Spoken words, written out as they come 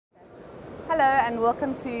Hello and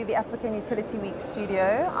welcome to the African Utility Week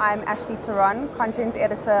studio. I'm Ashley Taron, Content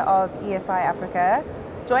Editor of ESI Africa.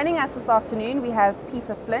 Joining us this afternoon we have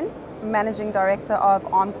Peter Flint, Managing Director of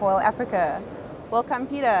ArmCoil Africa. Welcome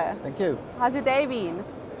Peter. Thank you. How's your day been?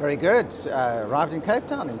 Very good. Arrived in Cape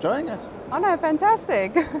Town, enjoying it. Oh no,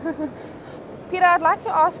 fantastic. Peter, I'd like to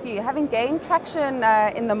ask you, having gained traction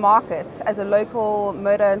in the market as a local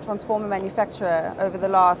motor and transformer manufacturer over the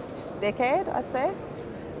last decade, I'd say,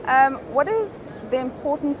 what is the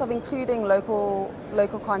importance of including local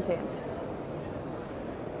content?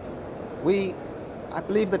 I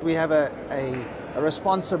believe that we have a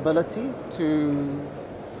responsibility to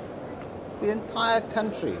the entire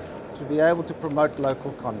country to be able to promote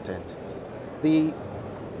local content. The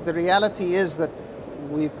reality is that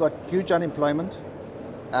we've got huge unemployment.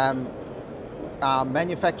 Our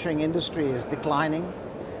manufacturing industry is declining,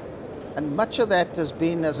 and much of that has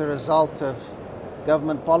been as a result of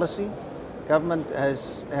government policy. Government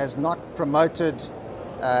has not promoted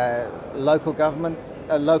local government,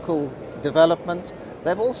 local development.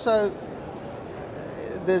 They've also,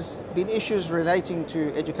 there's been issues relating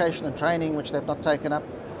to education and training which they've not taken up.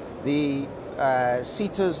 The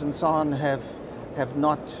seaters and so on have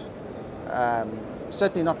not,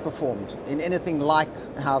 certainly not performed in anything like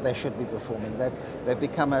how they should be performing. They've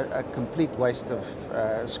become a complete waste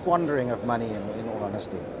of squandering of money in all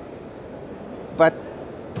honesty. But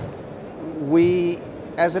we,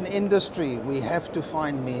 as an industry, we have to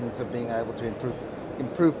find means of being able to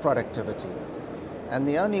improve productivity. And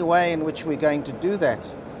the only way in which we're going to do that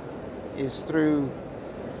is through,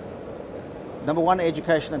 number one,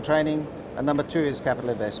 education and training, and number two is capital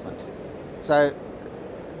investment. So,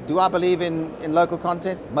 do I believe in local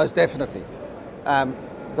content? Most definitely.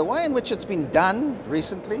 The way in which it's been done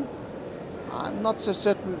recently, I'm not so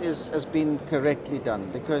certain has been correctly done,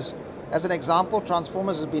 because as an example,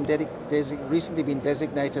 transformers have been recently been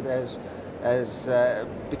designated as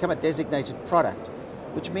become a designated product,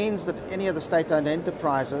 which means that any of the state-owned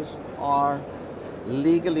enterprises are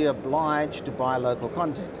legally obliged to buy local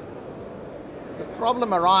content. The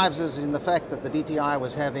problem arises in the fact that the DTI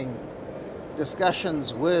was having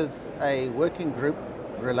discussions with a working group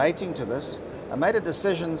relating to this and made a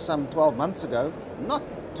decision some 12 months ago not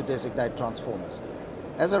to designate transformers.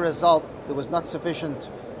 As a result, there was not sufficient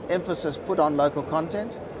emphasis put on local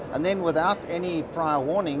content, and then without any prior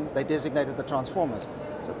warning they designated the transformers.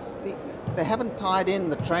 So they haven't tied in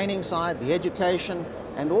the training side, the education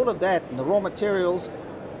and all of that and the raw materials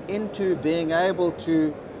into being able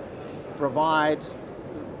to provide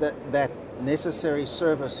that necessary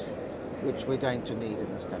service which we're going to need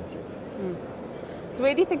in this country. So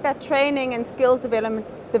where do you think that training and skills development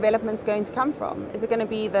is going to come from? Is it going to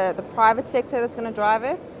be the private sector that's going to drive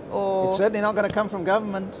it? Or? It's certainly not going to come from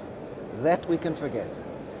government. That we can forget.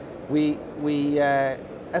 We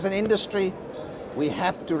as an industry, we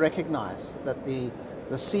have to recognize that the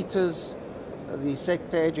SETAs, the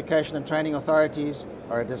Sector Education and Training Authorities,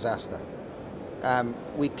 are a disaster.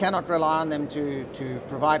 We cannot rely on them to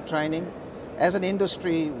provide training. As an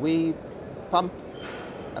industry, we pump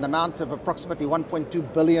an amount of approximately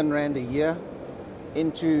 1.2 billion rand a year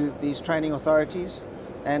into these training authorities,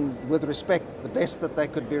 and with respect, the best that they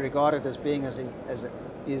could be regarded as being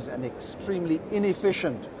is an extremely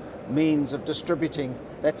inefficient means of distributing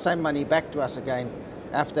that same money back to us again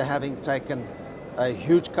after having taken a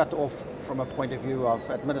huge cut off from a point of view of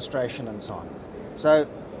administration and so on. So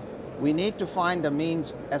we need to find a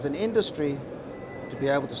means as an industry to be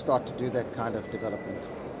able to start to do that kind of development.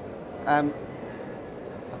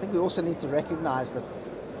 I think we also need to recognize that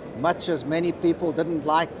much as many people didn't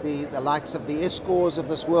like the likes of the ISCORs of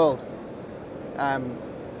this world,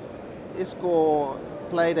 ISCOR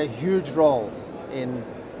played a huge role in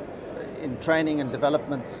training and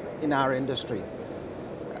development in our industry.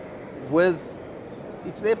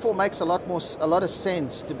 It therefore makes a lot of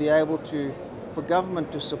sense to be able for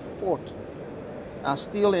government to support our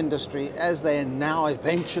steel industry as they are now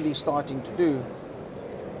eventually starting to do,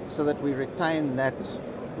 so that we retain that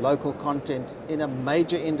local content in a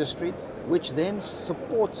major industry, which then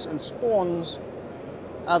supports and spawns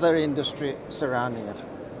other industry surrounding it.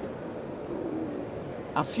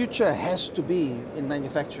 Our future has to be in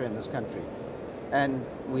manufacture in this country, and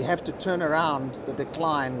we have to turn around the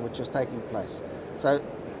decline which is taking place. So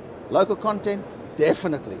local content,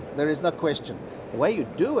 definitely, there is no question. The way you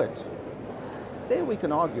do it, there we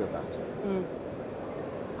can argue about.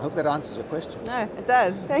 I hope that answers your question. No, it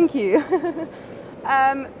does. Thank you.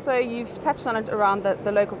 So you've touched on it around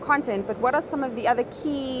the local content, but what are some of the other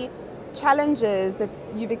key challenges that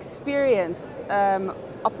you've experienced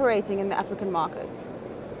operating in the African market?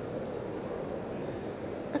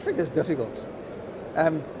 Africa is difficult.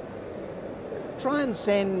 Try and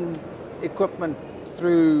send equipment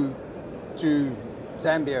through to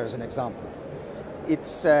Zambia as an example.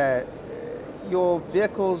 It's your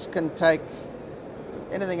vehicles can take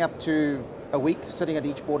anything up to a week sitting at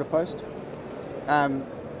each border post.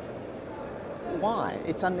 Why?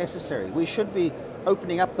 It's unnecessary. We should be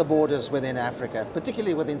opening up the borders within Africa,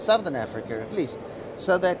 particularly within southern Africa at least,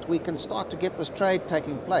 so that we can start to get this trade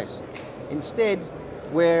taking place. Instead,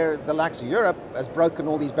 where the likes of Europe has broken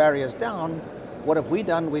all these barriers down, what have we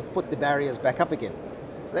done? We've put the barriers back up again.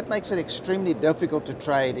 So that makes it extremely difficult to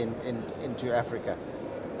trade into Africa.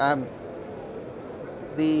 I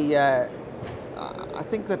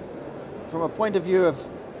think that from a point of view of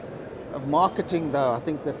marketing, though, I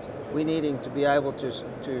think that we're needing to be able to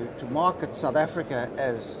market South Africa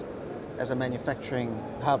as a manufacturing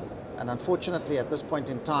hub. And unfortunately, at this point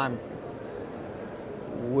in time,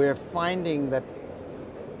 we're finding that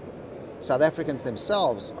South Africans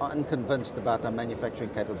themselves are unconvinced about our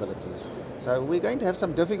manufacturing capabilities. So we're going to have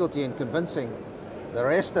some difficulty in convincing the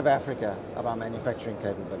rest of Africa of our manufacturing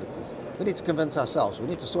capabilities. We need to convince ourselves. We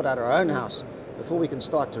need to sort out our own house before we can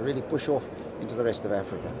start to really push off into the rest of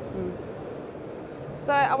Africa.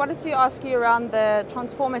 So I wanted to ask you around the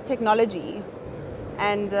transformer technology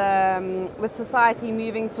and with society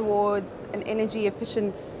moving towards an energy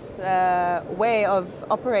efficient way of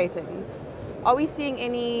operating. Are we seeing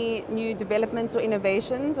any new developments or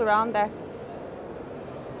innovations around that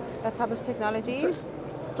type of technology?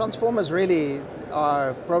 Transformers really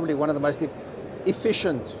are probably one of the most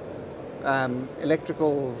efficient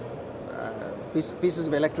electrical pieces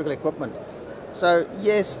of electrical equipment. So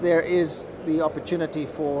yes, there is the opportunity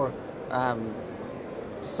for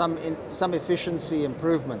some efficiency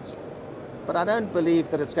improvements, but I don't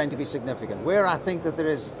believe that it's going to be significant. Where I think that there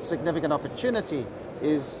is significant opportunity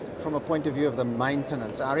is from a point of view of the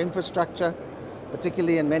maintenance. Our infrastructure,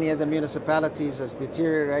 particularly in many of the municipalities, has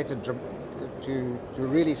deteriorated to a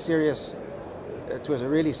really serious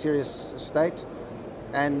state,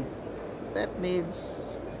 and that needs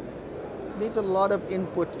a lot of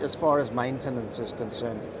input as far as maintenance is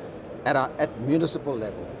concerned at municipal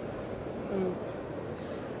level.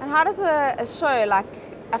 And how does a show like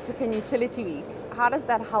African Utility Week, how does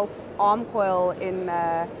that help ArmCoil in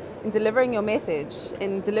delivering your message,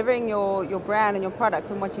 in delivering your brand and your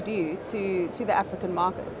product and what you do to the African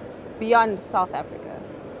market beyond South Africa?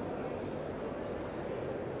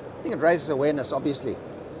 I think it raises awareness, obviously.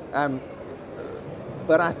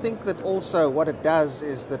 But I think that also what it does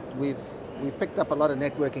is that we've picked up a lot of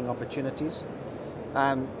networking opportunities.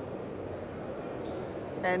 And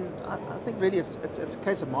I think really it's a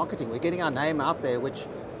case of marketing. We're getting our name out there, which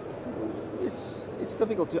it's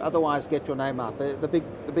difficult to otherwise get your name out. The big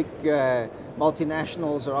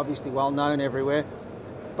multinationals are obviously well known everywhere,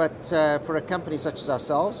 but for a company such as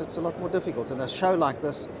ourselves, it's a lot more difficult. And a show like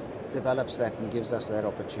this develops that and gives us that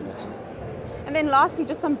opportunity. And then lastly,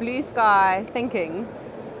 just some blue sky thinking.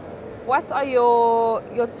 What are your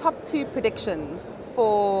top 2 predictions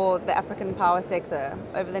for the African power sector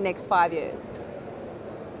over the next 5 years?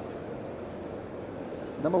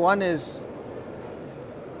 Number one is,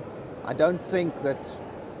 I don't think that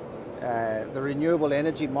the renewable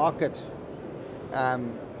energy market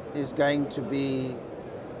is going to be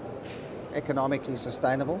economically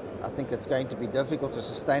sustainable. I think it's going to be difficult to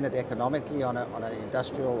sustain it economically on an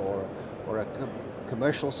industrial or a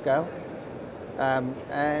commercial scale.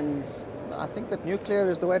 And I think that nuclear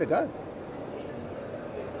is the way to go.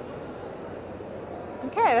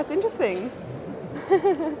 Okay, that's interesting.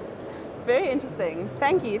 It's very interesting.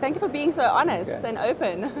 Thank you. Thank you for being so honest and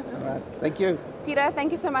open. All right. Thank you. Peter,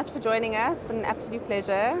 thank you so much for joining us. It's been an absolute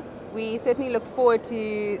pleasure. We certainly look forward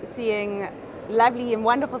to seeing lovely and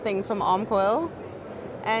wonderful things from ArmCoil.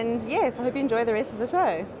 And yes, I hope you enjoy the rest of the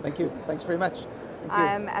show. Thank you. Thanks very much. Thank you.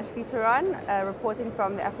 I'm Ashley Turan, reporting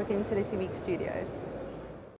from the African Utility Week studio.